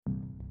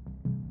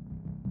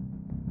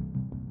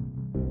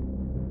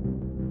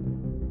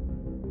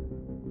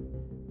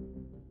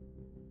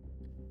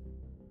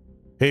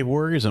Hey,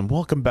 Warriors, and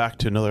welcome back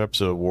to another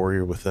episode of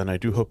Warrior Within. I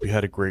do hope you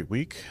had a great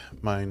week.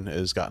 Mine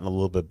has gotten a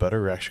little bit better.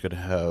 We're actually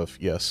going to have,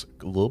 yes,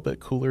 a little bit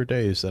cooler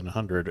days than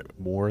 100,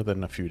 more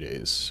than a few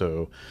days.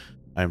 So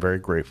I'm very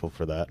grateful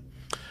for that.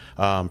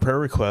 Prayer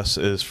request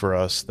is for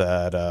us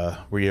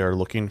that we are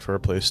looking for a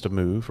place to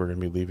move. We're going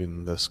to be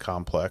leaving this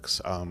complex.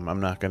 I'm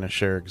not going to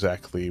share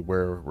exactly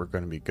where we're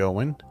going to be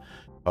going.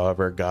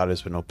 However, God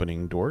has been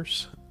opening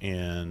doors,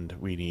 and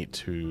we need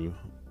to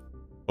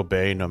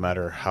obey no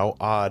matter how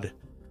odd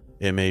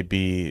it may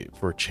be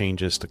for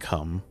changes to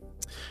come.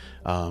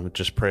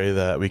 Just pray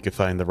that we could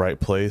find the right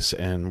place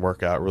and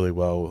work out really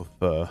well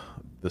with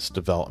this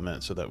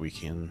development so that we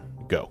can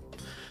go.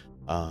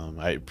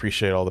 I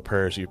appreciate all the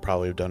prayers you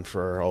probably have done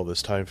for all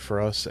this time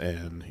for us,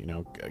 and you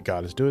know,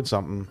 God is doing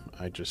something.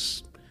 I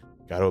just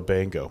gotta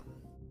obey and go.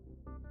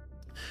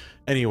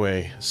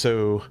 Anyway,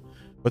 so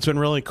what's been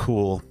really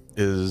cool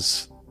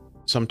is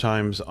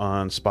sometimes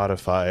on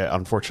Spotify,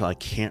 unfortunately I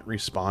can't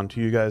respond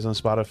to you guys on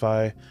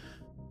Spotify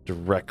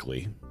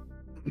directly,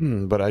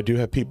 but I do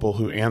have people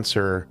who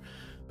answer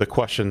the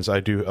questions.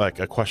 I do, like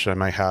a question I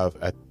might have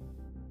at,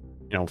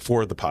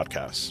 for the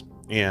podcast,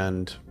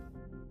 and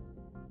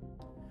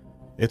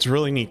it's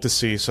really neat to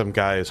see some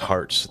guys'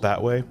 hearts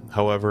that way.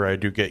 However, I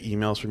do get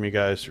emails from you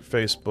guys through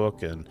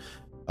Facebook, and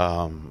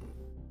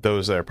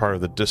those that are part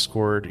of the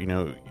Discord,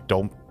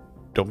 don't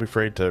be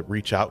afraid to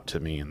reach out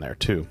to me in there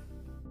too.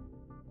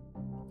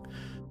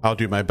 I'll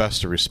do my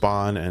best to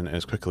respond and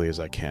as quickly as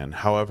I can.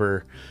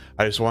 However,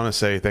 I just want to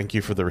say thank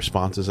you for the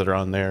responses that are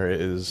on there. It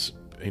is,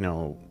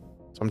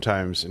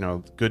 sometimes,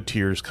 good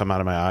tears come out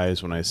of my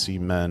eyes when I see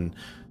men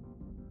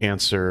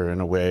answer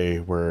in a way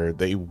where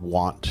they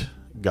want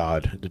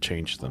God to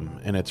change them.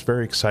 And it's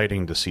very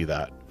exciting to see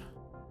that.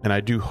 And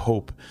I do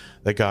hope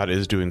that God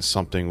is doing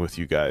something with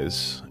you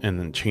guys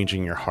and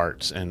changing your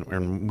hearts and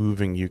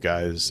moving you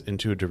guys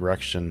into a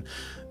direction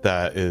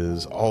that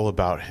is all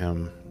about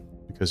Him.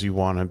 Because you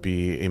want to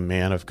be a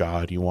man of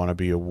God, you want to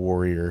be a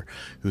warrior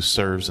who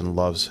serves and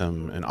loves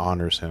Him and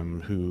honors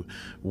Him, who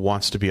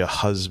wants to be a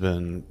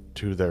husband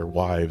to their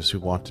wives, who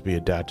want to be a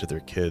dad to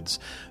their kids,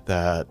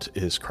 that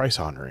is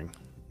Christ honoring.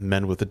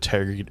 Men with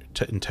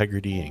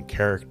integrity and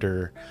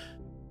character,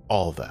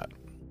 all of that.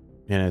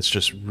 And it's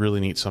just really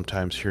neat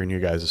sometimes hearing you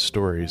guys'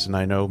 stories. And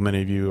I know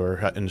many of you are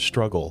in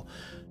struggle.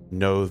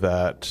 Know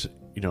that,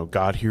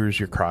 God hears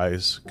your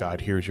cries,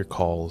 God hears your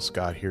calls,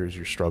 God hears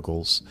your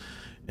struggles.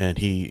 And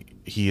he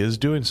is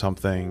doing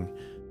something.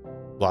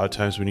 A lot of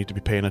times we need to be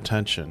paying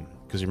attention,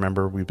 because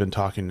remember, we've been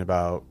talking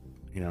about,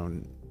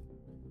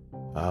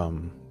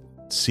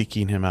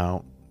 seeking Him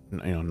out,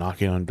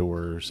 knocking on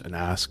doors and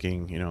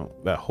asking,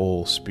 that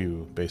whole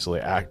spew,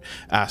 basically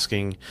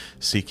asking,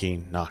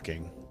 seeking,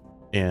 knocking.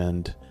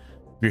 And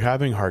if you're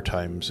having hard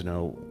times,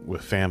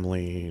 with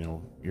family,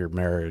 your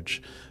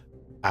marriage,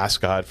 ask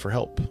God for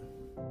help.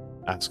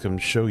 Ask Him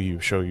to show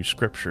you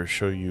scripture,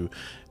 show you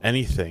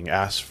anything.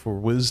 Ask for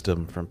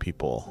wisdom from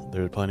people.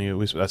 There are plenty of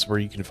wisdom. That's where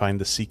you can find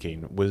the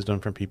seeking wisdom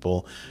from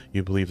people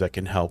you believe that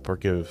can help or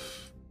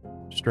give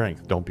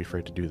strength. Don't be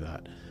afraid to do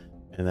that.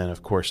 And then,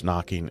 of course,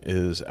 knocking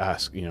is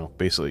ask,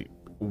 basically,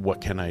 what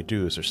can I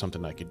do? Is there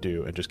something I could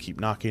do? And just keep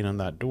knocking on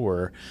that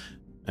door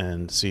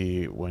and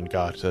see when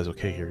God says,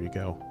 okay, here you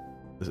go.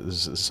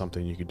 This is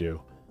something you could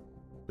do.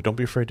 But don't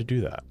be afraid to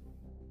do that.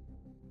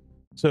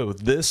 So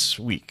this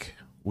week,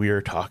 we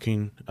are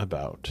talking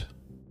about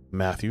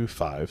Matthew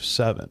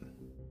 5:7.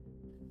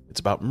 It's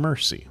about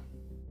mercy.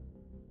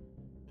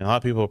 And a lot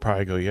of people will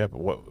probably go, yeah, but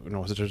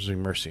what's the difference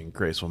between mercy and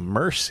grace? Well,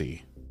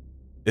 mercy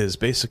is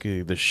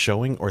basically the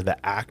showing or the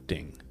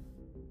acting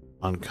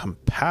on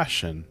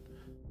compassion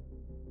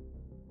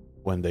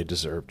when they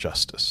deserve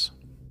justice.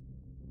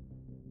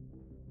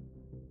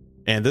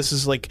 And this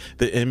is like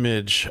the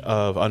image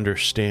of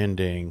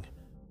understanding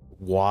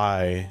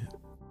why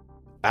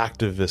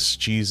activist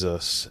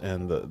Jesus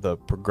and the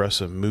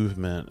progressive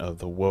movement of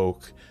the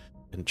woke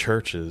in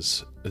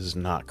churches is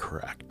not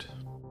correct.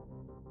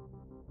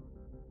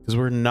 Because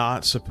we're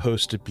not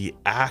supposed to be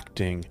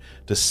acting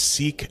to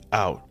seek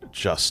out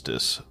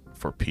justice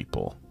for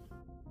people.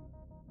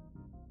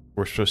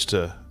 We're supposed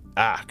to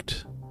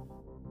act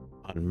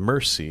on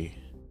mercy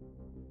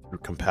through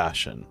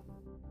compassion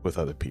with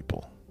other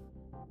people.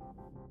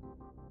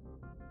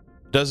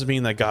 Doesn't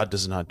mean that God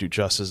does not do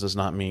justice. Does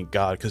not mean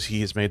God, because He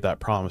has made that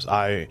promise.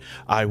 I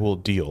will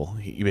deal.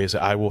 He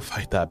basically, I will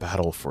fight that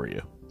battle for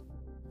you.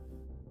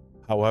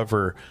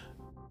 However,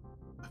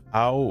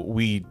 how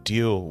we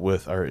deal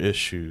with our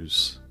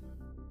issues,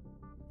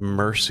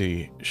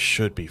 mercy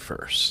should be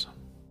first.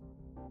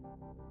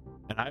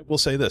 And I will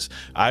say this: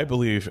 I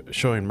believe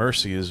showing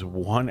mercy is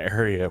one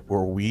area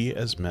where we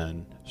as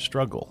men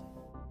struggle.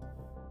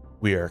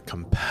 We are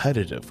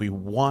competitive. We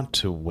want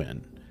to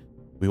win.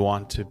 We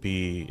want to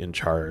be in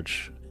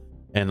charge.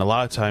 And a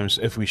lot of times,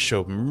 if we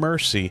show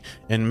mercy,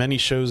 in many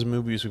shows and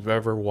movies we've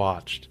ever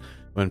watched,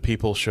 when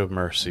people show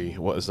mercy,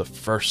 what is the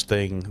first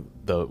thing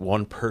the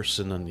one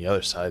person on the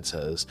other side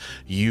says?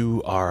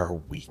 You are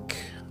weak.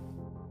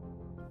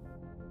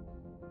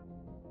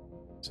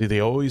 See, they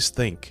always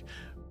think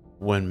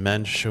when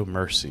men show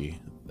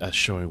mercy, as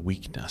showing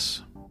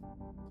weakness.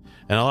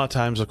 And a lot of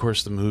times, of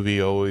course, the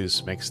movie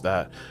always makes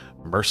that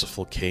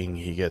merciful king,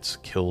 he gets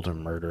killed or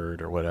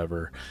murdered or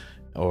whatever,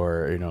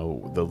 or, you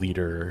know, the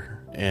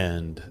leader,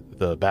 and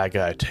the bad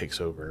guy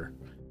takes over.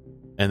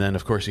 And then,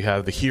 of course, you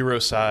have the hero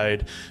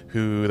side,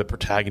 who the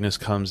protagonist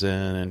comes in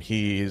and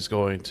he's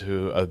going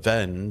to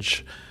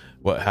avenge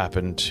what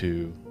happened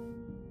to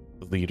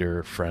the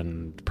leader,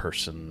 friend,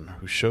 person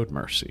who showed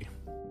mercy.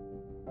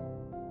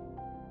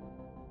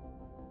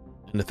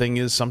 And the thing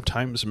is,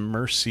 sometimes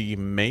mercy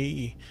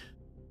may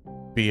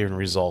be a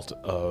result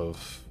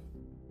of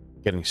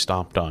getting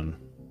stomped on.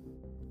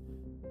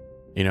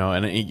 You know,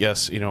 and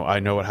yes, you know, I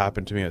know what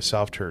happened to me at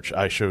South Church.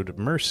 I showed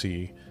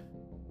mercy,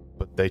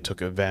 but they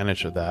took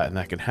advantage of that, and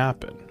that can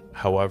happen.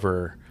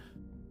 However,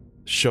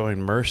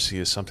 showing mercy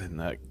is something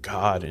that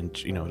God and,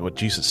 you know, what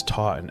Jesus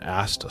taught and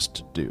asked us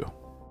to do.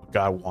 What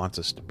God wants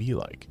us to be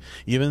like.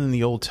 Even in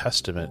the Old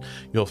Testament,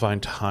 you'll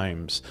find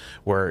times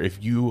where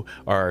if you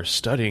are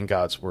studying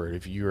God's word,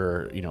 if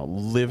you're, you know,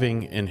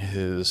 living in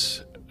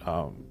his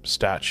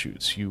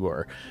statutes, you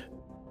are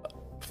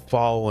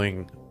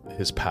following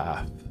his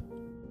path,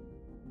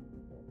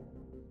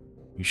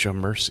 you show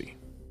mercy.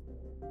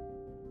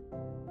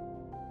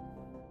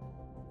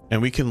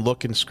 And we can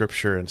look in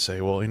scripture and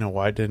say, well, you know,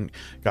 why didn't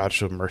God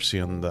show mercy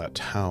on that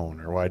town?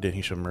 Or why didn't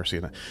he show mercy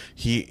on that?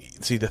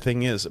 See, the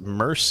thing is,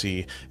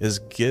 mercy is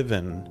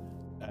given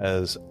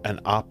as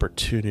an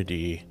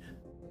opportunity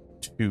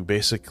to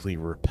basically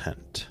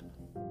repent.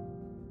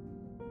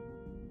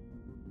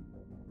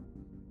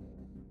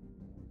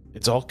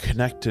 It's all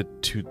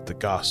connected to the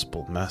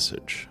gospel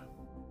message.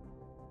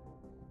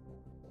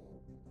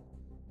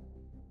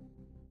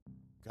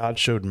 God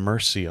showed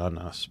mercy on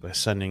us by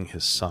sending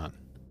his son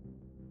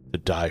to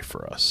die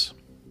for us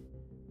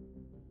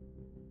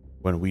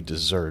when we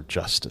deserve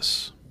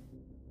justice,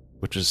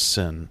 which is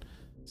sin.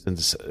 Sin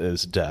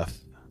is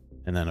death,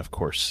 and then, of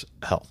course,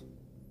 hell.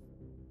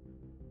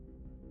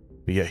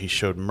 But yet he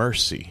showed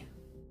mercy.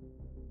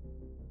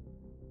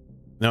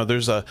 Now,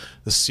 there's the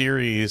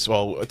series,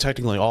 well,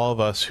 technically all of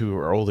us who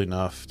are old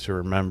enough to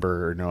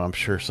remember, you know, I'm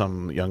sure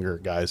some younger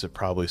guys have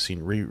probably seen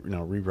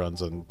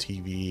reruns on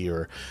TV,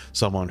 or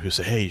someone who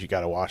said, hey, you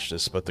got to watch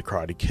this, but the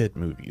Karate Kid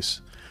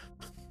movies.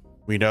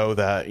 We know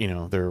that, you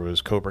know, there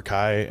was Cobra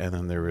Kai, and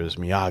then there was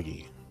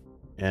Miyagi.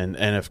 And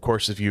of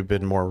course, if you've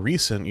been more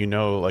recent, you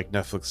know, like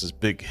Netflix's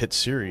big hit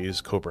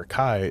series, Cobra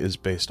Kai, is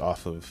based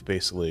off of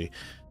basically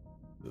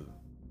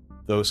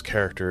those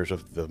characters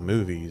of the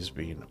movies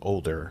being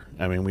older.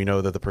 I mean, we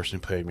know that the person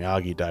who played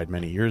Miyagi died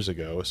many years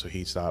ago, so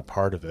he's not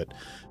part of it.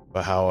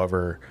 But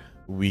however,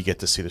 we get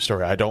to see the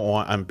story.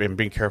 I'm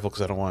being careful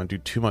because I don't want to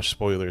do too much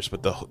spoilers,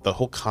 but the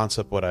whole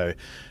concept, what I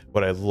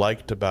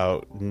liked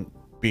about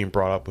being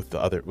brought up with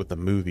the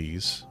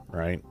movies,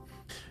 right?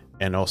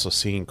 And also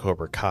seeing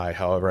Cobra Kai.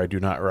 However, I do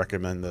not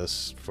recommend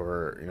this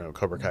for, you know,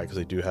 Cobra Kai, because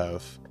they do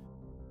have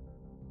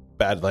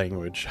bad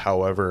language.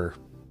 However,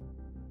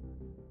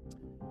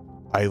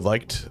 I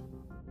liked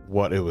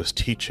what it was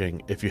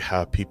teaching if you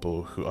have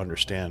people who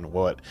understand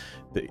what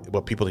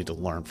people need to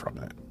learn from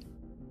it.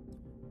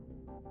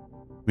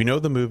 We know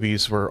the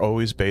movies were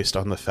always based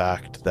on the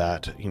fact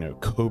that, you know,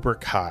 Cobra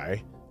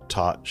Kai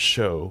taught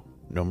show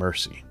no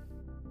mercy.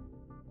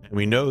 And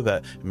we know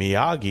that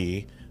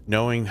Miyagi,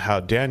 knowing how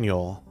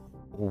Daniel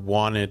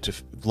wanted to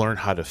learn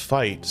how to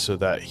fight so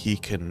that he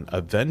can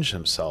avenge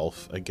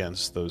himself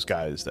against those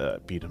guys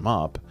that beat him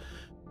up,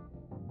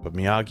 but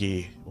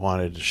Miyagi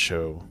wanted to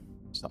show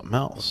something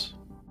else.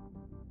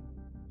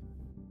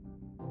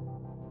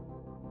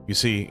 You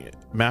see,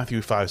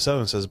 Matthew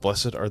 5:7 says,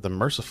 blessed are the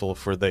merciful,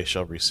 for they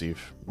shall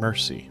receive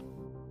mercy.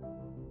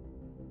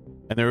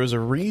 And there was a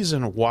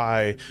reason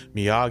why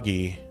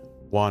Miyagi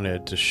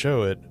wanted to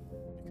show it,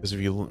 because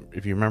if you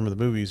remember the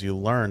movies, you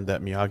learned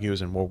that Miyagi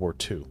was in World War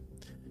II.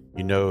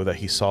 You know that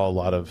he saw a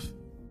lot of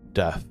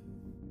death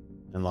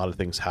and a lot of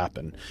things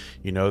happen.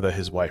 You know that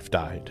his wife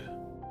died.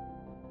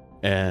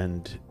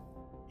 And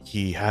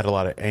he had a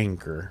lot of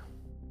anger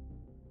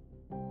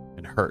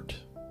and hurt.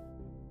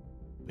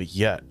 But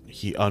yet,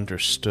 he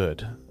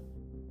understood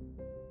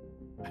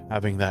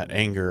having that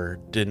anger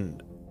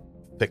didn't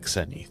fix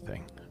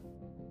anything.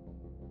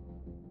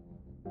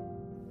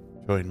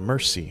 Showing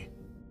mercy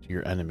to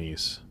your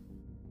enemies.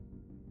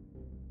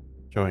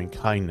 Showing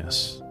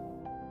kindness.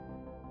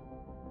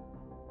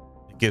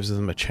 It gives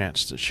them a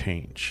chance to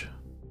change.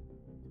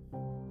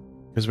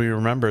 Because we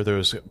remember there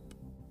was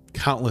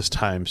countless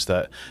times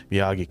that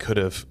Miyagi could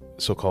have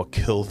so-called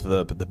killed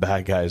the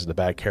bad guys, the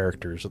bad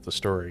characters of the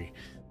story,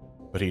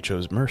 but he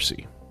chose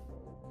mercy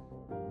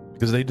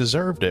because they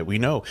deserved it. We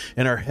know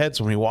in our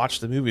heads when we watch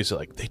the movies,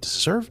 like, they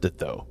deserved it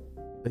though.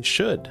 They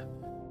should.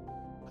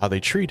 How they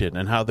treated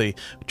and how they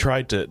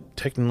tried to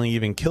technically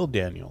even kill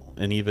Daniel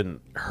and even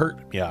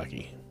hurt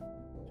Miyagi.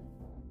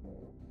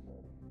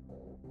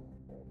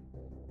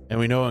 And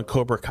we know in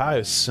Cobra Kai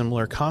is a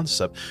similar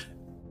concept.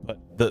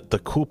 But the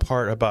cool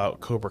part about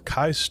Cobra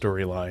Kai's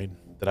storyline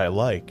that I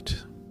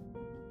liked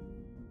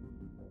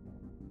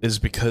is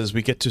because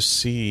we get to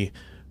see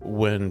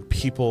when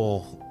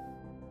people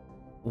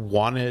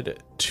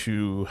wanted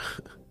to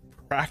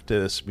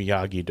practice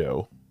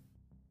Miyagi-Do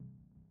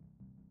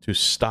to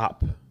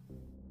stop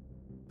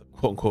the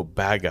quote-unquote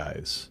bad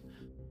guys.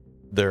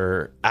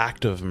 Their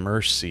act of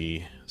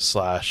mercy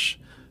slash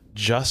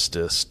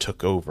justice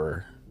took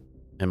over,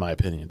 in my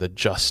opinion. The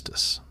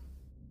justice.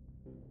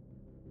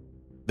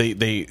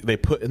 They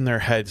put in their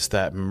heads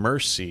that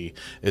mercy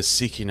is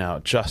seeking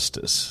out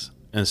justice,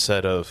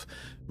 instead of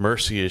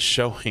mercy is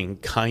showing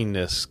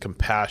kindness,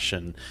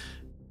 compassion,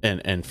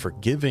 and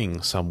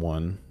forgiving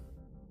someone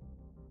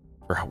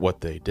for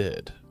what they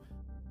did.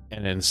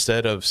 And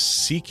instead of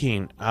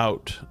seeking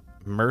out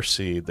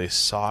mercy, they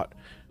sought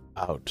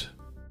out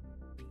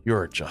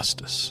pure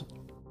justice.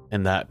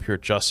 And that pure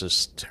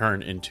justice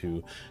turned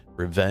into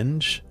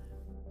revenge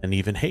and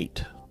even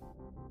hate.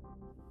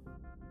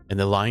 And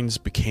the lines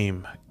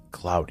became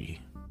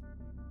cloudy.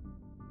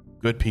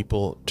 Good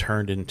people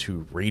turned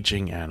into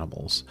raging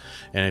animals.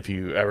 And if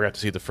you ever got to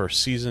see the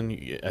first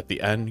season, at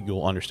the end,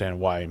 you'll understand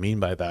why I mean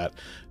by that,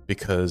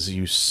 because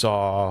you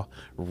saw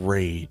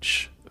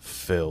rage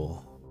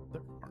fill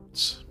their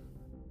hearts.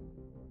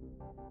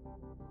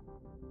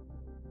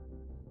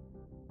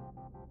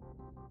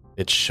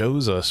 It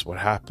shows us what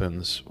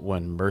happens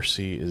when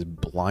mercy is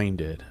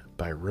blinded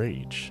by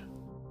rage.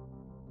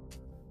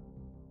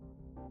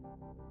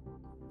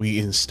 We,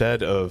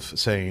 instead of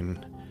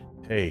saying,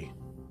 hey,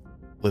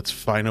 let's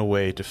find a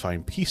way to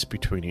find peace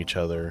between each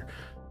other,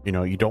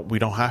 we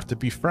don't have to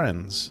be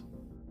friends,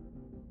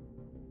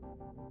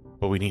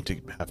 but we need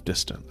to have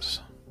distance.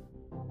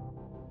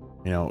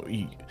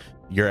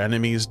 Your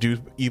enemies do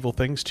evil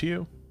things to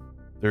you.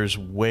 There's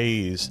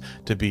ways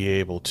to be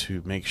able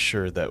to make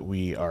sure that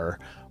we are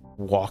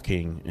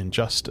walking in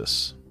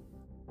justice,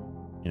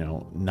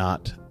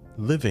 not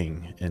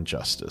living in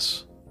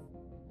justice.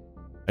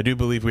 I do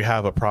believe we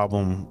have a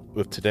problem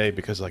with today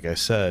because, like I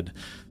said,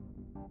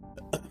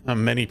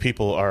 many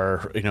people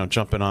are,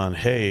 jumping on,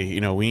 hey,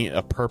 we need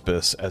a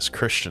purpose as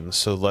Christians,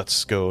 so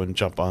let's go and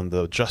jump on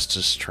the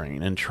justice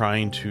train and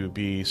trying to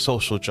be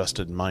social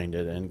justice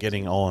minded and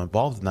getting all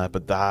involved in that,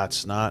 but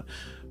that's not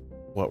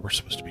what we're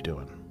supposed to be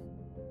doing.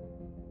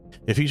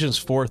 Ephesians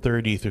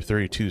 4:30 through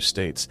 32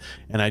 states,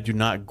 "And I do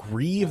not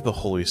grieve the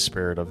Holy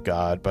Spirit of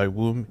God, by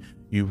whom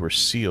you were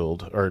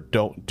sealed," or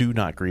do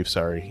not grieve,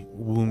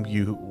 whom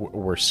you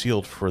were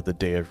sealed for the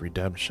day of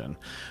redemption.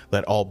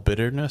 "Let all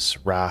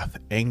bitterness, wrath,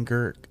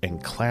 anger,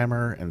 and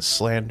clamor and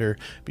slander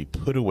be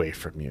put away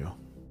from you,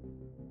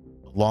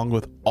 along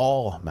with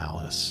all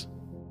malice."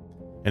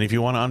 And if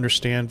you want to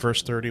understand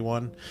verse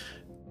 31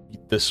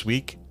 this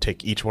week,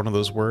 take each one of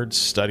those words,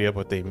 study up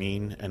what they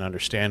mean, and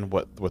understand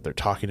what they're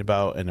talking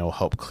about, and it'll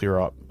help clear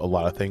up a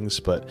lot of things.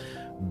 But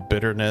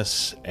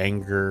bitterness,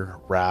 anger,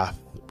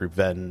 wrath,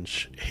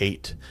 revenge,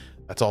 hate,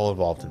 that's all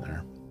involved in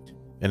there.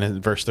 And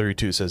in verse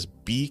 32 it says,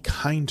 "Be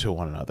kind to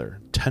one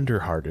another,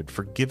 tenderhearted,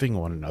 forgiving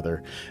one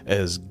another,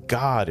 as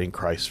God in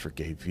Christ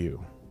forgave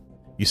you."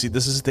 You see,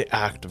 this is the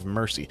act of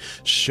mercy,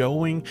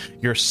 showing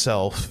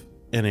yourself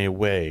in a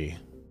way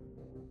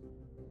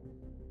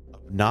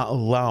of not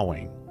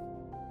allowing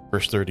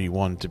verse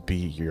 31 to be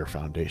your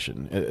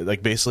foundation.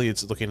 Like, basically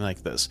it's looking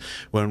like this: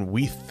 when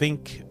we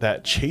think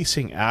that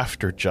chasing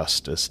after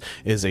justice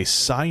is a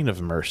sign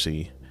of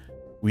mercy,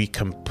 we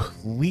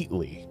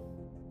completely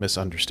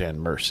misunderstand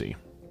mercy.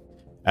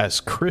 As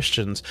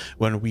Christians,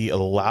 when we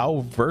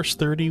allow verse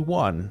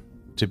 31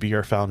 to be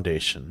our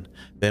foundation,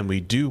 then we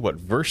do what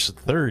verse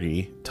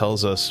 30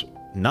 tells us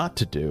not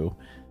to do,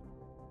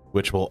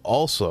 which will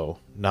also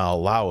not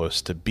allow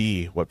us to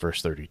be what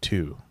verse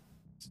 32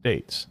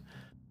 states.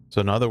 So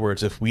in other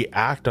words, if we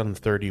act on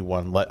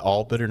 31, let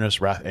all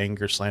bitterness, wrath,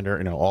 anger, slander,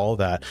 all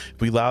that,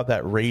 if we allow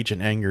that rage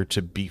and anger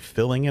to be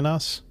filling in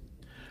us,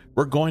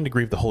 we're going to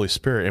grieve the Holy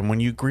Spirit. And when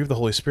you grieve the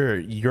Holy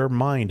Spirit, your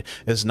mind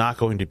is not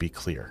going to be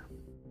clear.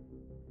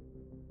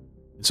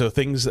 So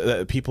things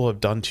that people have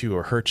done to you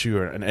or hurt you,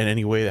 or in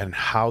any way and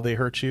how they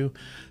hurt you,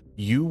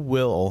 you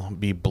will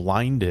be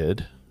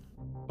blinded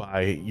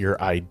by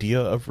your idea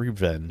of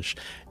revenge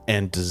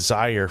and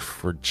desire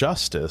for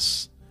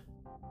justice,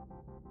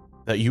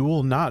 that you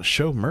will not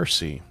show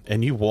mercy,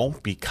 and you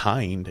won't be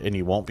kind, and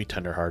you won't be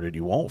tenderhearted,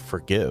 you won't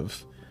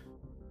forgive,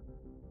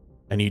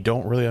 and you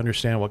don't really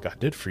understand what God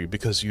did for you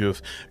because you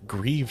have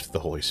grieved the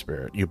Holy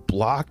Spirit. You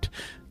blocked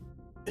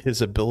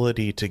his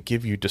ability to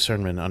give you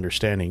discernment and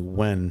understanding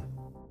when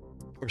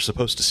we're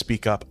supposed to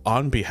speak up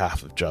on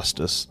behalf of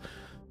justice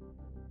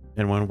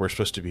and when we're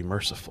supposed to be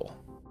merciful.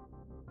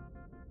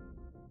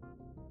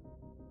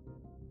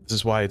 This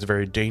is why it's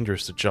very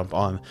dangerous to jump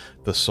on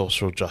the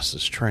social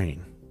justice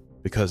train,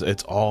 because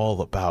it's all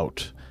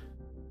about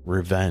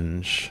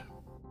revenge,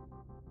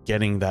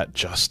 getting that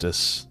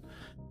justice,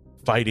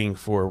 fighting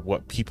for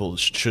what people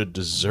should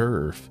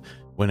deserve,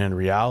 when in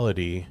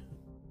reality,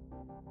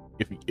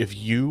 if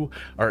you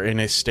are in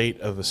a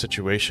state of a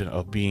situation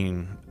of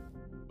being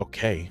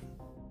okay,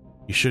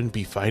 you shouldn't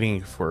be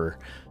fighting for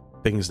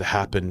things that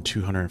happened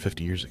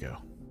 250 years ago,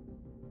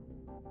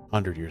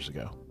 100 years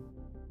ago.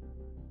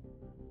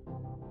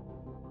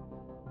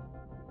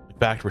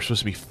 fact, we're supposed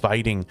to be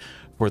fighting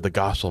for the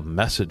gospel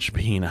message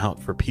being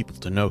out for people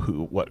to know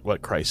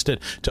what Christ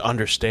did, to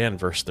understand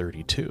verse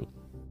 32.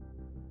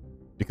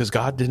 Because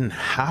God didn't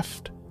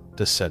have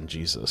to send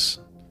Jesus.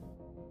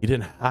 He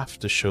didn't have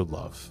to show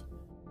love,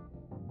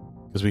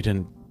 because we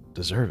didn't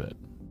deserve it.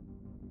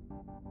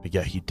 But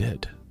yet he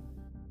did.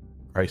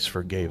 Christ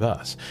forgave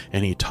us,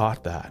 and he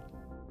taught that.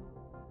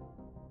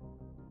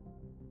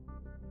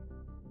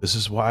 This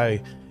is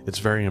why it's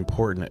very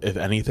important, if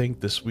anything,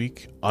 this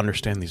week,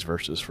 understand these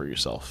verses for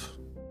yourself.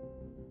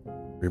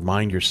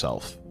 Remind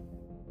yourself.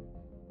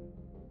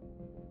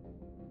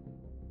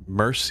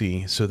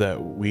 Mercy, so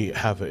that we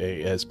have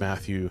as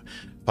Matthew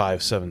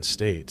 5:7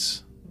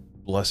 states,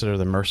 blessed are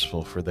the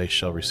merciful, for they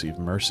shall receive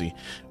mercy.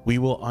 We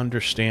will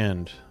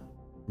understand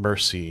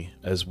mercy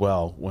as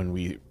well when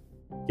we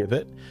give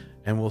it,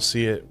 and we'll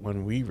see it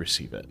when we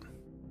receive it.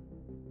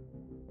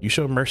 You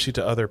show mercy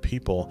to other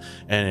people,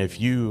 and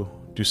if you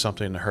do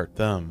something to hurt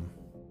them,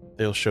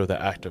 they'll show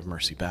the act of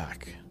mercy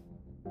back.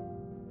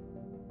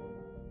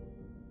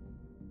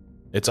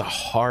 It's a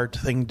hard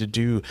thing to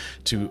do,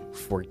 to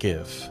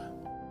forgive.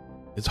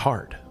 It's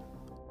hard,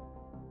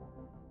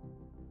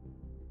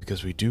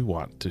 because we do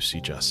want to see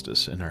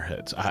justice in our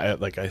heads.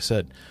 Like I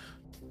said,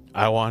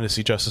 I wanted to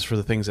see justice for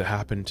the things that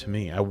happened to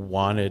me. I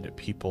wanted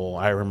people.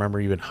 I remember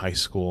even high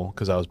school,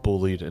 because I was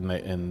bullied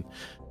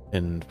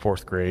in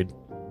fourth grade.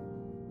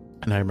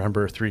 And I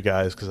remember 3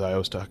 guys, because I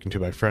was talking to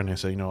my friend. I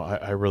said,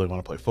 I really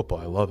want to play football.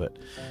 I love it.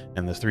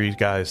 And the 3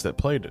 guys that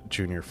played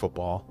junior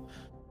football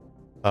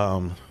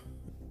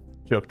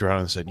joked around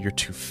and said, "You're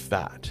too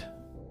fat.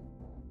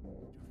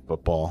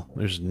 Football.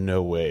 There's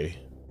no way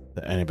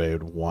that anybody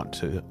would want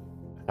to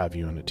have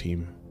you on a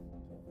team."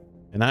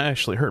 And that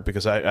actually hurt,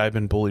 because I've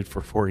been bullied for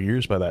 4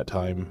 years by that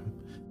time.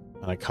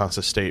 And I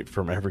constant state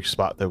from every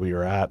spot that we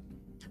were at.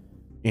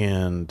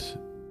 And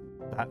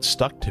that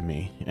stuck to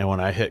me. And when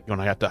I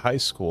got to high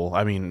school,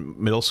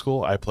 middle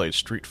school, I played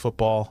street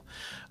football.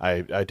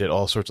 I did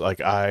all sorts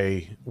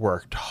I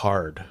worked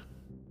hard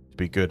to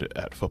be good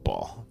at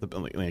football.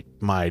 Like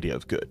my idea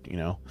of good,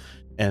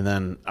 And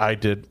then I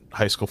did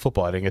high school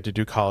football. I didn't get to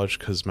do college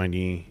because my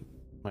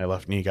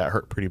left knee got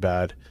hurt pretty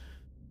bad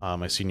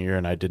my senior year,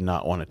 and I did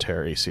not want to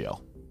tear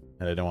ACL.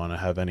 And I didn't want to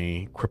have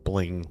any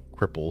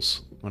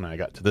cripples when I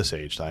got to this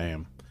age that I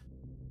am.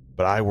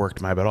 But I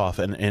worked my butt off,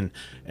 and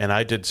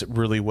I did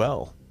really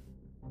well.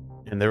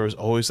 And there was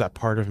always that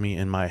part of me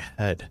in my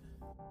head,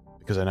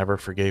 because I never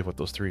forgave what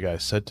those 3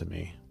 guys said to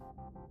me.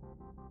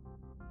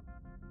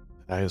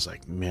 I was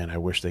like, man, I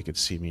wish they could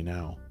see me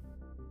now.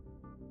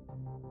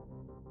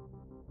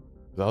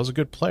 I was a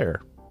good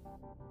player,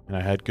 and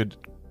I had good,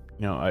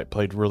 I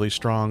played really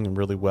strong and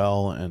really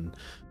well, and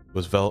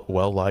was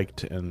well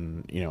liked,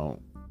 and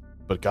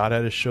but God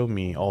had to show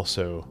me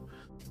also.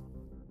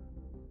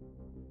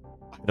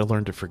 I had to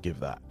learn to forgive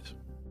that.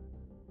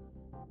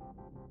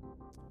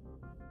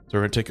 So we're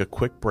going to take a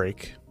quick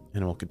break,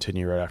 and we'll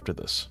continue right after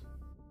this.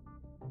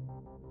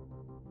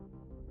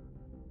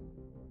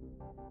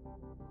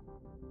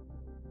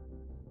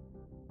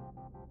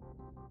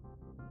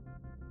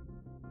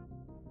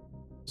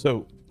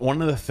 So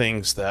one of the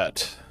things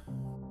that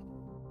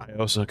I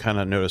also kind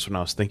of noticed when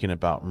I was thinking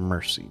about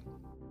mercy,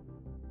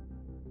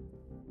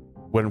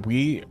 when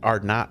we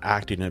are not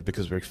acting it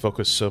because we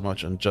focus so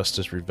much on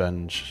justice,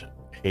 revenge,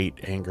 hate,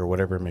 anger,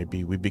 whatever it may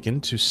be, we begin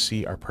to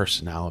see our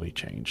personality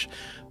change.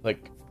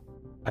 Like,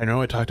 I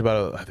know I talked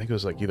about it, I think it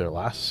was like either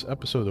last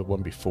episode or the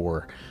one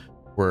before,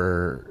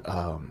 where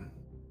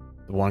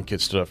the one kid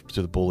stood up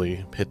to the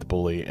bully, hit the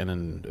bully, and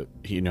then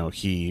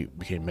he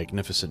became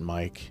Magnificent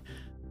Mike,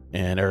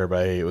 and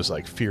everybody was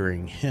like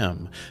fearing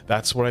him.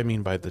 That's what I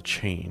mean by the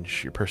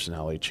change. Your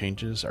personality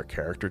changes, our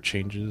character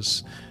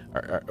changes,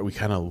 we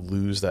kind of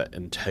lose that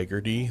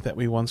integrity that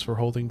we once were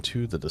holding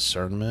to, the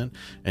discernment,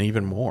 and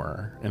even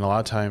more. And a lot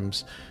of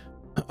times,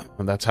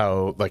 and that's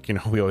how,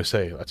 we always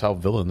say, that's how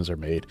villains are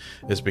made,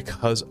 is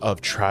because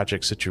of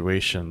tragic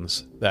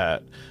situations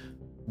that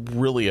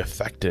really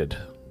affected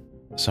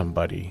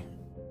somebody.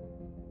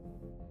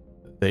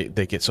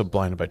 They get so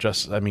blinded by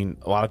justice.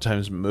 A lot of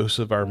times, most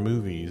of our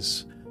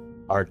movies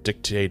are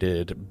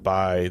dictated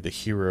by the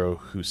hero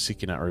who's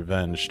seeking out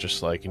revenge,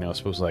 just like,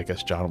 supposedly, I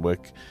guess, John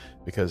Wick,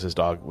 because his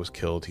dog was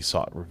killed, he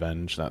sought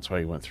revenge. That's why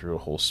he went through a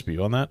whole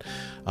spew on that.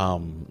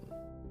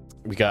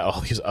 We got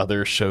all these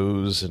other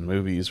shows and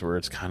movies where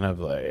it's kind of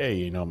like,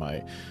 hey,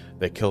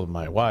 they killed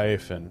my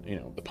wife, and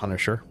the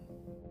Punisher,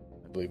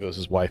 I believe it was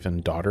his wife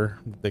and daughter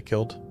that they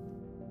killed.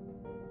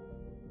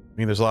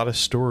 There's a lot of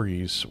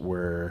stories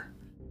where,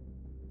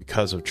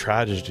 because of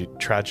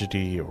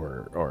tragedy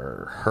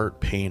or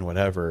hurt, pain,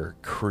 whatever,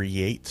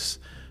 creates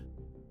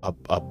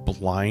a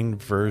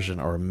blind version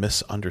or a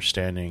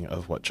misunderstanding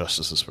of what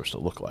justice is supposed to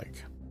look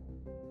like.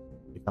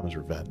 It becomes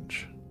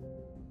revenge.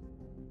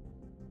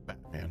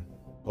 Batman,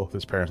 both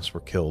his parents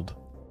were killed.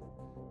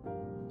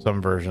 Some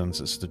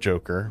versions it's the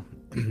Joker.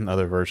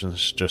 Other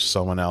versions just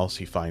someone else.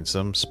 He finds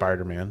them.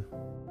 Spider-Man,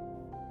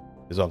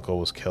 his uncle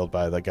was killed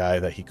by the guy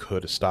that he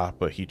could have stopped,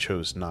 but he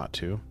chose not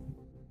to.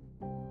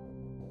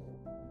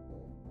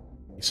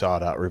 He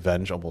sought out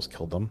revenge, almost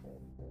killed them.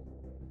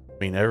 I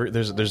mean,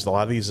 there's a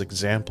lot of these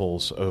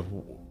examples of,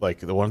 like,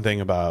 the one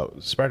thing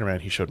about Spider-Man,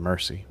 he showed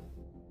mercy.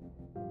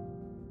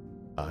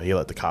 He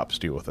let the cops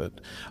deal with it.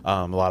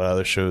 A lot of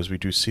other shows we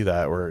do see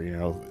that, where, you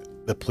know,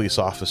 the police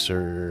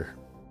officer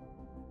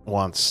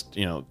wants,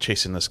 you know,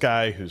 chasing this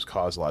guy who's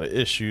caused a lot of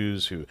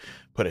issues, who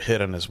put a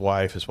hit on his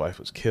wife. His wife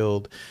was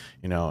killed,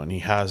 you know, and he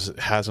has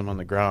him on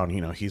the ground.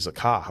 You know, he's a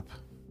cop,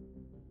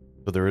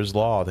 but there is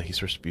law that he's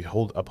supposed to be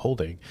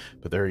upholding.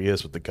 But there he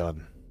is with the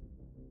gun,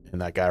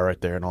 and that guy right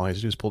there, and all he has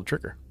to do is pull the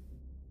trigger.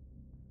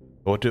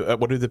 What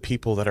do the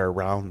people that are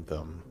around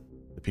them,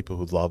 the people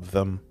who love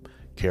them,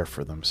 care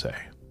for them, say?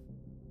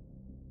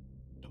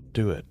 Don't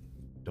do it.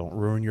 Don't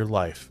ruin your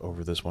life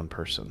over this one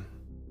person.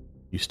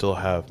 You still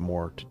have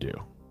more to do.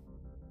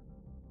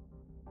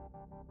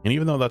 And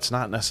even though that's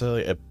not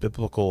necessarily a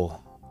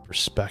biblical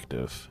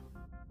perspective,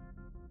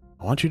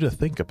 I want you to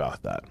think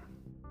about that.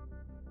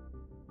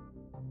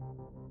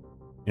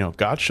 You know,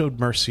 God showed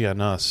mercy on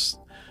us,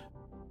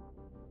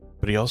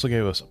 but he also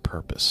gave us a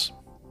purpose.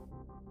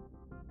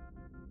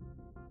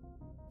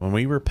 When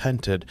we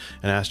repented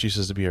and asked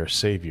Jesus to be our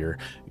Savior,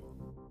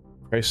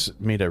 Christ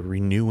made a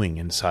renewing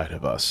inside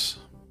of us,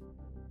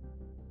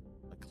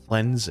 a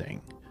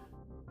cleansing.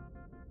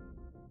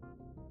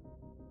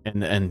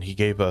 And he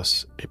gave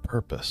us a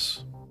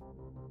purpose.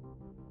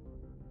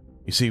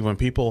 You see, when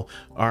people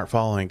aren't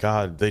following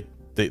God,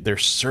 they're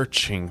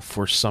searching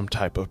for some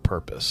type of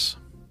purpose.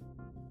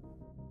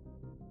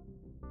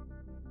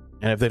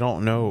 And if they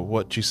don't know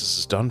what Jesus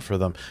has done for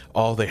them,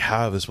 all they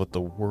have is what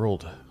the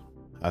world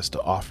has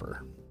to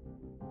offer.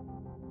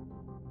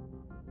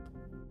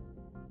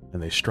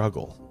 And they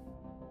struggle.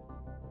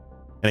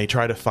 And they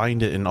try to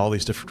find it in all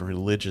these different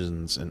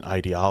religions and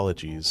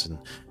ideologies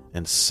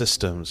and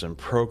systems and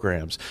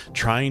programs,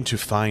 trying to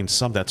find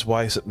something. That's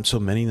why so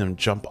many of them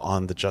jump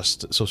on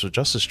the social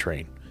justice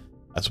train.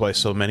 That's why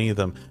so many of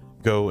them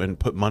go and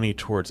put money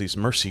towards these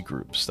mercy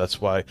groups.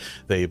 That's why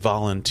they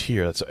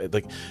volunteer. That's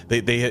like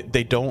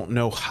they don't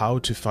know how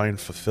to find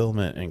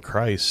fulfillment in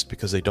Christ,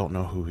 because they don't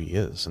know who he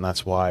is. And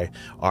that's why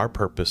our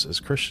purpose as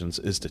Christians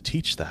is to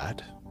teach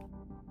that,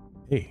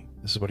 hey,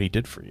 this is what he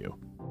did for you.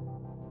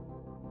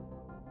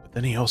 But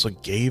then he also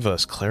gave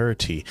us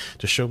clarity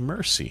to show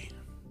mercy,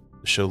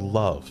 to show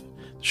love,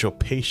 to show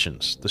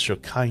patience, to show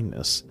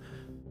kindness,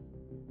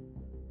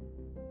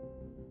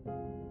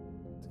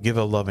 to give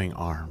a loving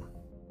arm.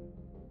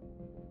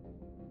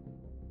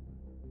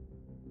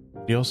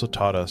 He also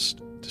taught us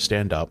to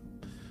stand up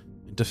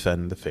and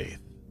defend the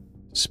faith,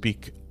 to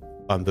speak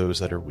on those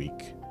that are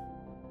weak.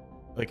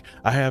 Like,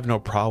 I have no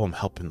problem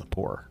helping the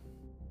poor.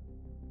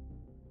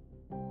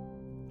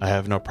 I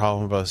have no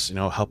problem with us,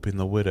 helping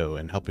the widow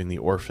and helping the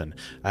orphan.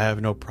 I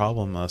have no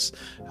problem with us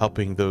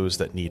helping those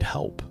that need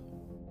help.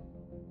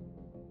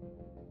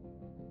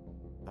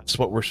 That's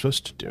what we're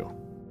supposed to do.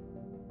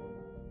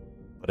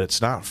 But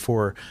it's not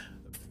for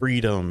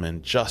freedom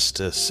and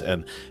justice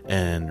and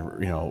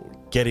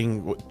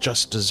getting what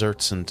just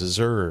deserts and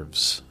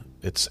deserves.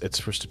 It's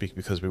supposed to be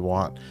because we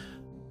want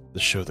to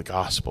show the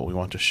gospel. We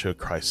want to show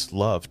Christ's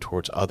love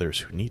towards others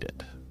who need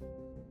it.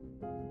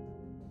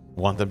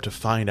 We want them to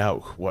find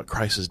out what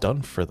Christ has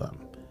done for them,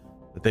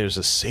 that there's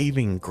a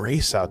saving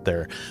grace out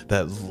there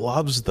that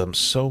loves them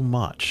so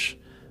much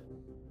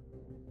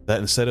that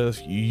instead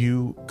of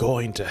you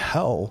going to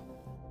hell,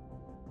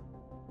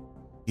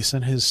 he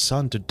sent his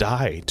son to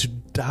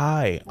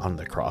die on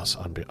the cross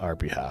on our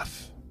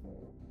behalf.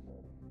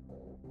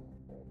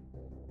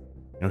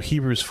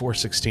 Hebrews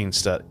 4:16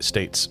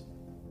 states,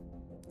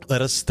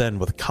 "Let us then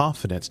with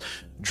confidence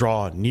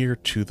draw near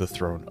to the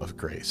throne of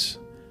grace,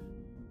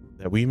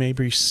 that we may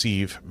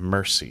receive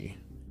mercy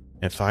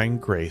and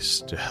find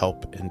grace to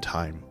help in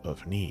time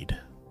of need."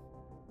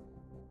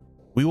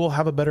 We will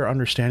have a better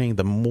understanding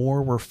the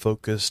more we're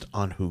focused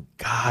on who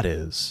God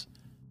is.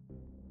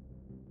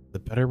 The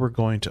better we're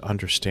going to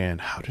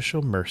understand how to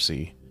show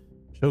mercy,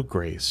 show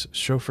grace,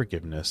 show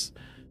forgiveness,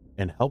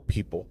 and help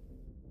people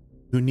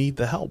who need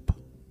the help.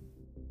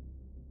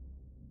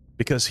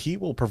 Because he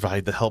will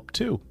provide the help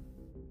too.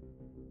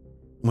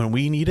 When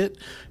we need it,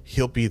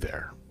 he'll be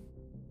there.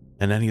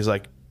 And then he's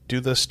like, do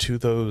this to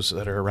those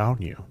that are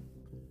around you. Do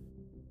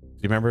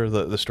you remember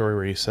the story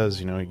where he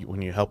says,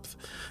 when you help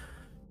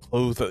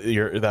clothe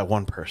that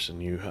one person,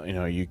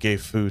 you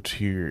gave food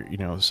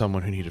to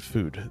someone who needed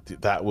food.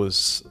 That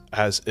was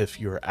as if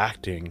you were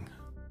acting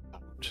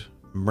out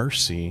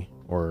mercy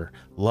or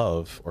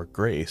love or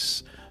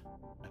grace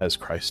as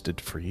Christ did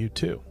for you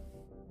too.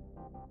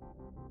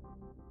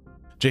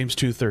 James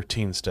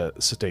 2:13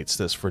 states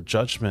this, "For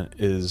judgment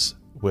is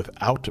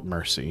without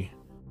mercy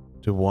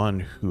to one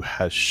who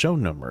has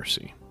shown no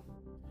mercy.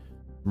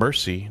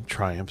 Mercy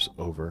triumphs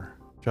over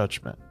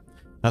judgment."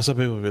 Now, some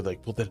people will be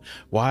like, well, then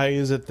why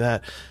is it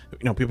that,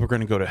 people are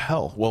going to go to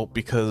hell? Well,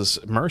 because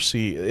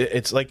mercy,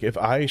 it's like if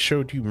I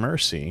showed you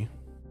mercy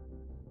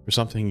for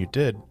something you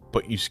did,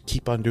 but you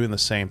keep on doing the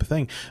same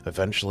thing,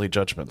 eventually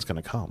judgment's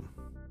going to come.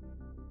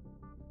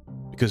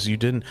 Because you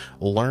didn't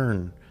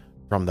learn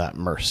from that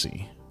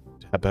mercy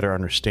to have better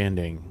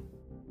understanding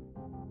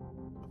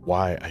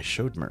why I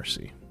showed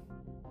mercy.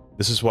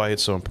 This is why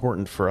it's so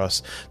important for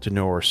us to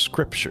know our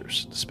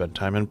scriptures, to spend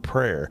time in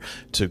prayer,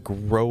 to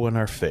grow in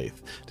our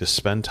faith, to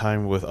spend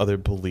time with other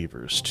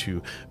believers,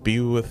 to be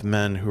with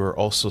men who are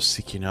also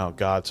seeking out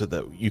God, so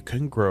that you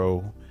can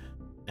grow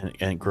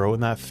and grow in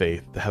that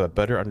faith, to have a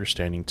better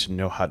understanding, to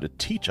know how to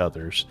teach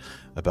others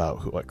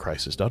about what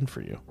Christ has done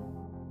for you.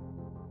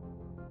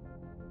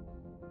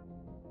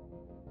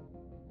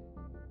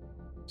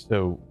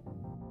 So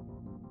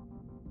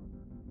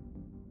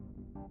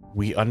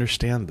we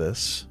understand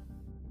this.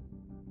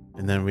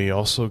 And then we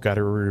also got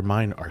to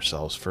remind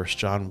ourselves, 1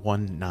 John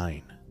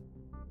 1:9.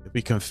 If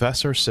we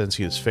confess our sins,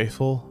 he is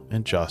faithful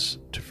and just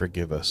to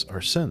forgive us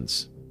our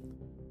sins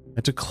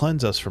and to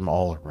cleanse us from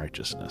all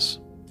unrighteousness.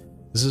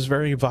 This is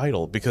very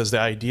vital, because the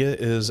idea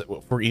is,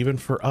 even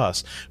for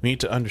us, we need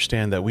to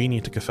understand that we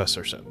need to confess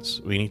our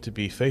sins. We need to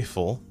be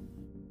faithful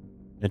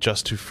and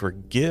just to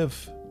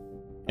forgive.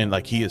 And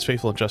like he is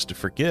faithful and just to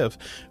forgive,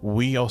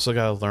 we also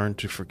got to learn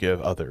to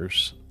forgive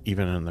others,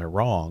 even when they're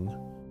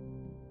wrong.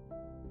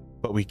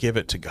 But we give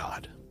it to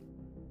God.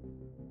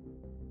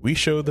 We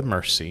show the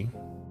mercy,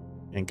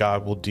 and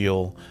God will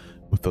deal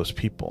with those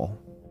people.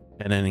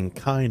 And then in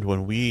kind,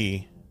 when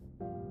we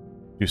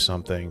do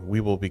something,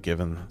 we will be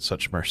given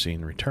such mercy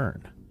in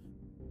return.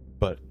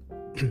 But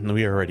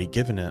we are already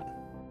given it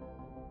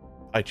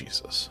by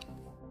Jesus.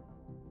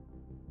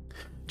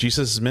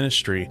 Jesus'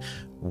 ministry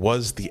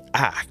was the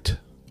act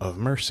of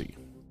mercy.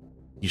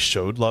 He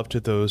showed love to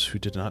those who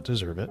did not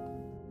deserve it.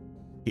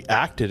 He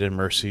acted in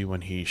mercy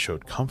when he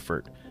showed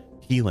comfort,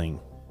 healing,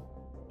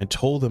 and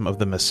told them of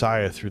the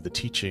Messiah through the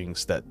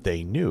teachings that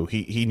they knew.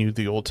 He knew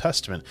the Old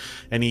Testament,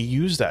 and he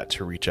used that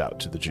to reach out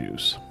to the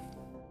Jews.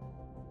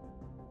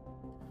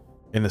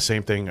 And the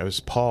same thing as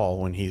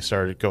Paul when he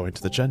started going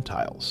to the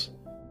Gentiles.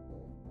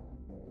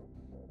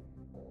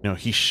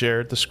 He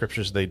shared the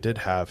scriptures they did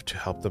have to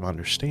help them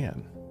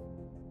understand.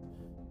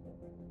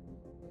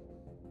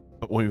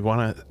 But when we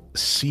want to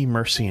see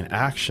mercy in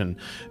action,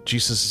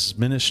 Jesus'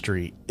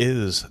 ministry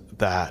is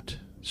that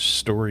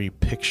story,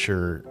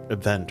 picture,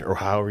 event, or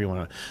however you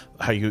want to,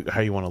 how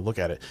you want to look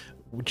at it.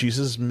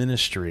 Jesus'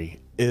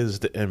 ministry is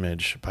the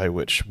image by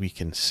which we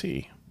can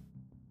see.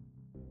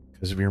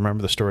 Because if you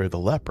remember the story of the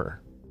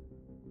leper,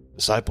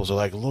 disciples are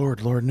like,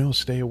 Lord, no,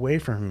 stay away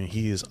from him.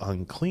 He is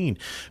unclean.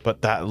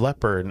 But that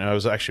leper, and it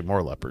was actually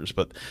more lepers,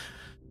 but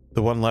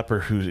the one leper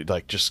who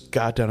just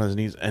got down on his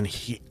knees and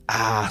he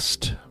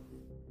asked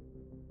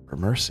for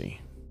mercy,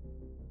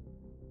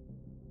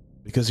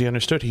 because he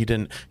understood he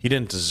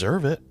didn't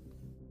deserve it.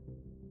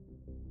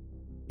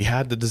 He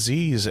had the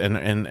disease,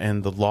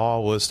 and the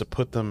law was to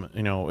put them,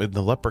 in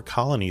the leper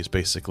colonies,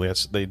 basically.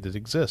 They did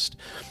exist,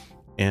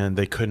 and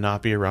they could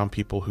not be around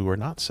people who were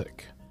not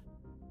sick.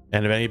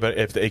 And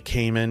if they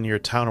came in your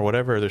town or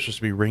whatever, they're supposed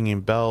to be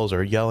ringing bells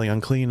or yelling,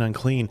 unclean,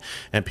 unclean,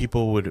 and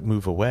people would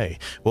move away.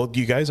 Well, do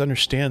you guys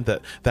understand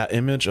that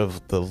image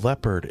of the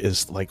leopard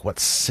is like what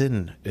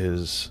sin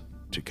is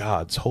to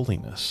God's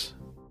holiness?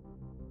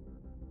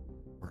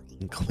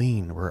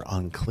 We're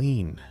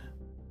unclean.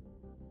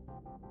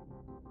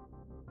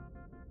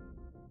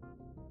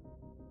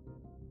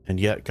 And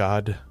yet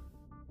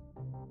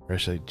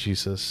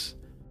Jesus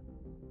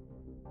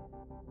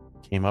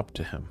came up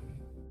to him,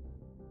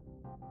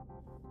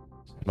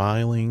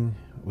 smiling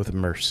with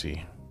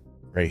mercy,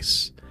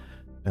 grace,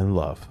 and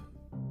love.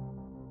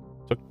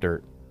 Took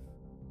dirt,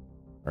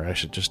 or I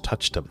should just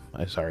touched him.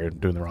 I'm sorry, I'm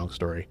doing the wrong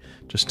story.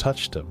 Just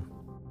touched him,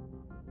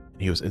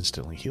 and he was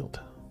instantly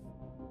healed.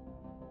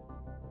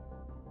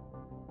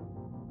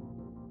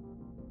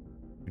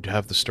 You'd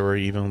have the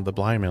story even with the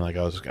blind man, like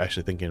I was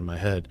actually thinking in my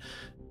head,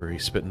 where he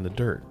spit in the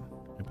dirt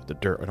and put the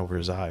dirt over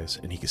his eyes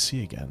and he could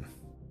see again.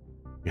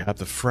 You have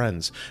the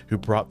friends who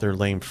brought their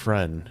lame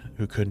friend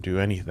who couldn't do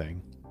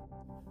anything,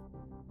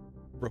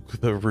 broke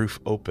the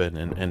roof open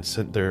and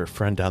sent their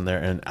friend down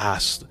there and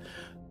asked,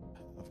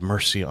 have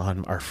mercy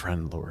on our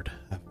friend, Lord,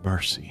 have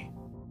mercy.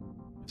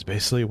 It's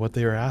basically what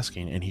they were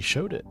asking, and he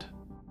showed it.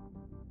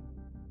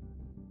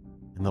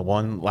 And the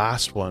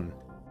last one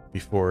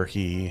before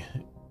he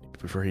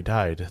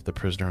died, the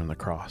prisoner on the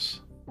cross.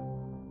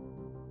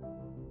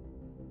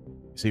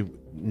 See,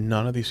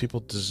 none of these people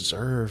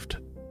deserved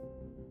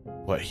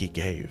what he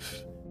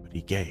gave, but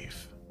he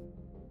gave.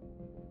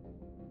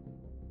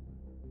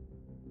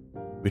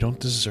 We don't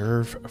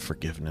deserve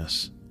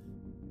forgiveness.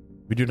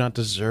 We do not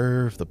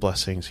deserve the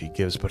blessings he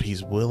gives, but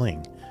he's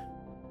willing,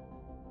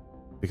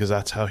 because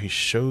that's how he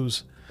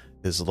shows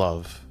his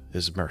love,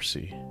 his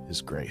mercy,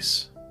 his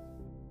grace.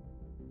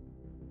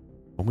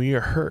 When we are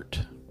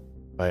hurt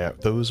by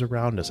those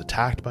around us,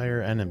 attacked by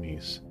our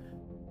enemies,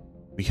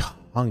 we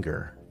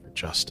hunger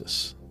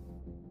justice.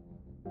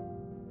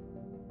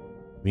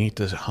 We need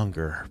to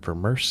hunger for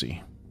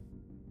mercy,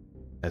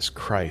 as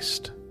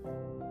Christ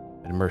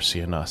had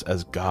mercy on us,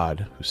 as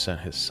God, who sent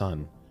his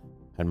Son,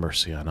 had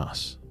mercy on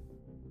us.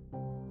 I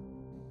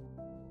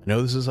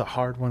know this is a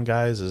hard one,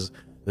 guys. This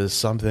is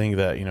something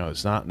that,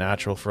 it's not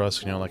natural for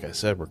us. Like I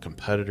said, we're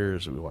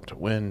competitors. We want to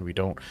win. We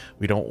don't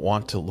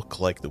want to look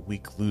like the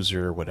weak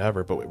loser or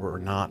whatever, but we're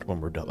not when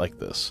we're done like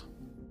this.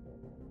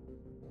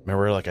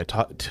 Remember, like I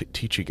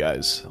teach you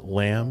guys,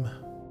 lamb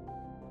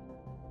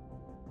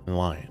and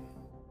lion.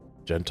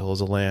 Gentle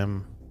as a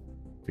lamb,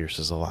 fierce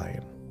as a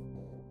lion.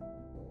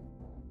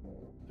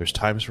 There's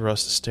times for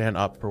us to stand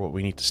up for what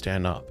we need to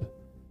stand up.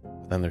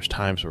 Then there's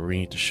times where we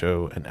need to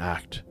show and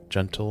act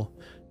gentle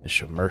and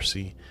show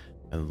mercy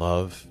and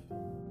love,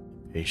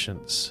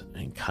 patience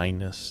and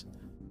kindness.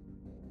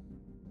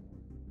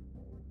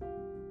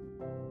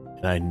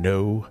 And I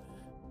know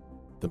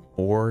the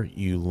more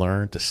you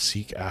learn to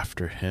seek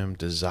after him,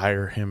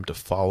 desire him, to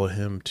follow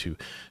him, to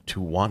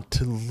want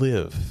to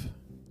live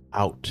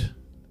out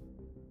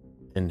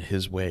in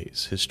his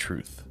ways, his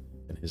truth,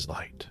 and his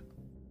light.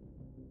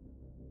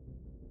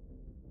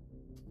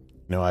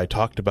 You know, I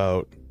talked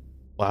about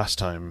last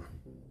time,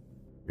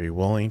 are you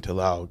willing to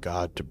allow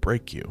God to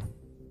break you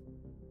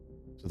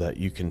so that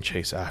you can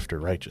chase after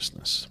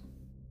righteousness?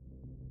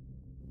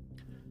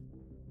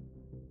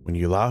 When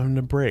you allow him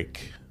to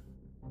break,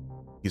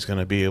 he's going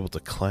to be able to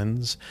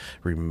cleanse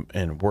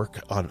and work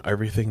on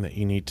everything that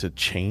you need to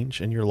change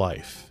in your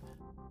life,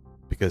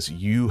 because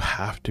you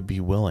have to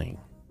be willing.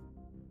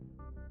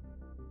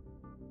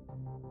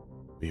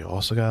 But you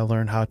also got to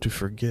learn how to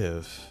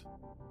forgive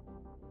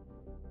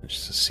and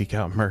just to seek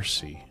out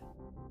mercy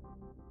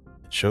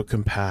and show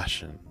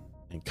compassion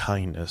and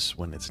kindness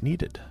when it's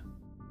needed.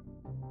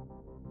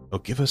 It'll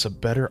give us a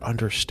better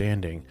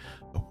understanding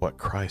of what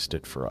Christ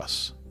did for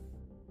us.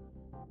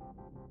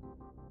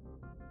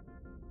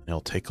 And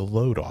it'll take a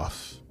load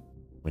off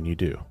when you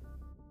do.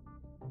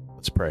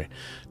 Let's pray.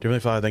 Dear Heavenly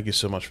Father, thank you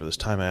so much for this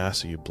time. I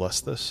ask that you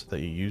bless this, that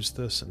you use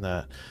this, and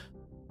that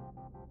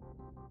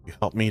you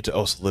help me to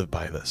also live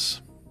by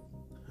this.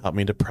 Help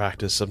me to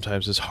practice.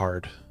 Sometimes it's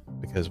hard,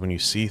 because when you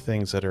see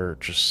things that are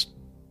just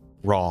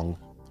wrong,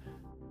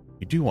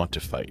 you do want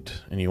to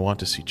fight and you want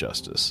to see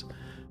justice.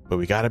 But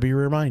we got to be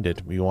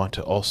reminded, we want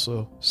to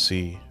also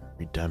see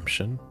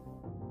redemption.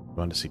 We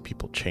want to see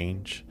people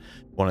change.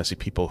 We want to see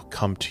people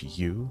come to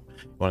you.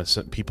 We want to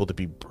see people to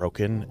be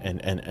broken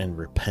and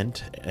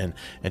repent and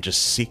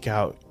just seek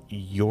out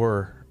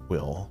your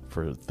will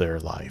for their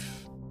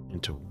life,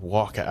 and to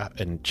walk out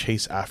and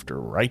chase after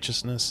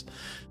righteousness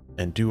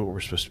and do what we're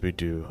supposed to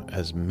do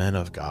as men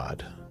of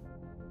God,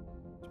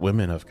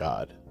 women of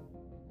God,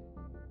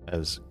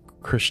 as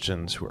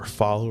Christians who are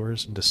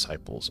followers and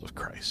disciples of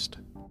Christ.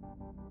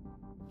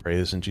 Pray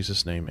this in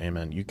Jesus' name.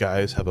 Amen. You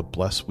guys have a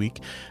blessed week,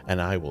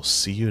 and I will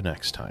see you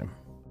next time.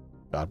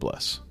 God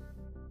bless.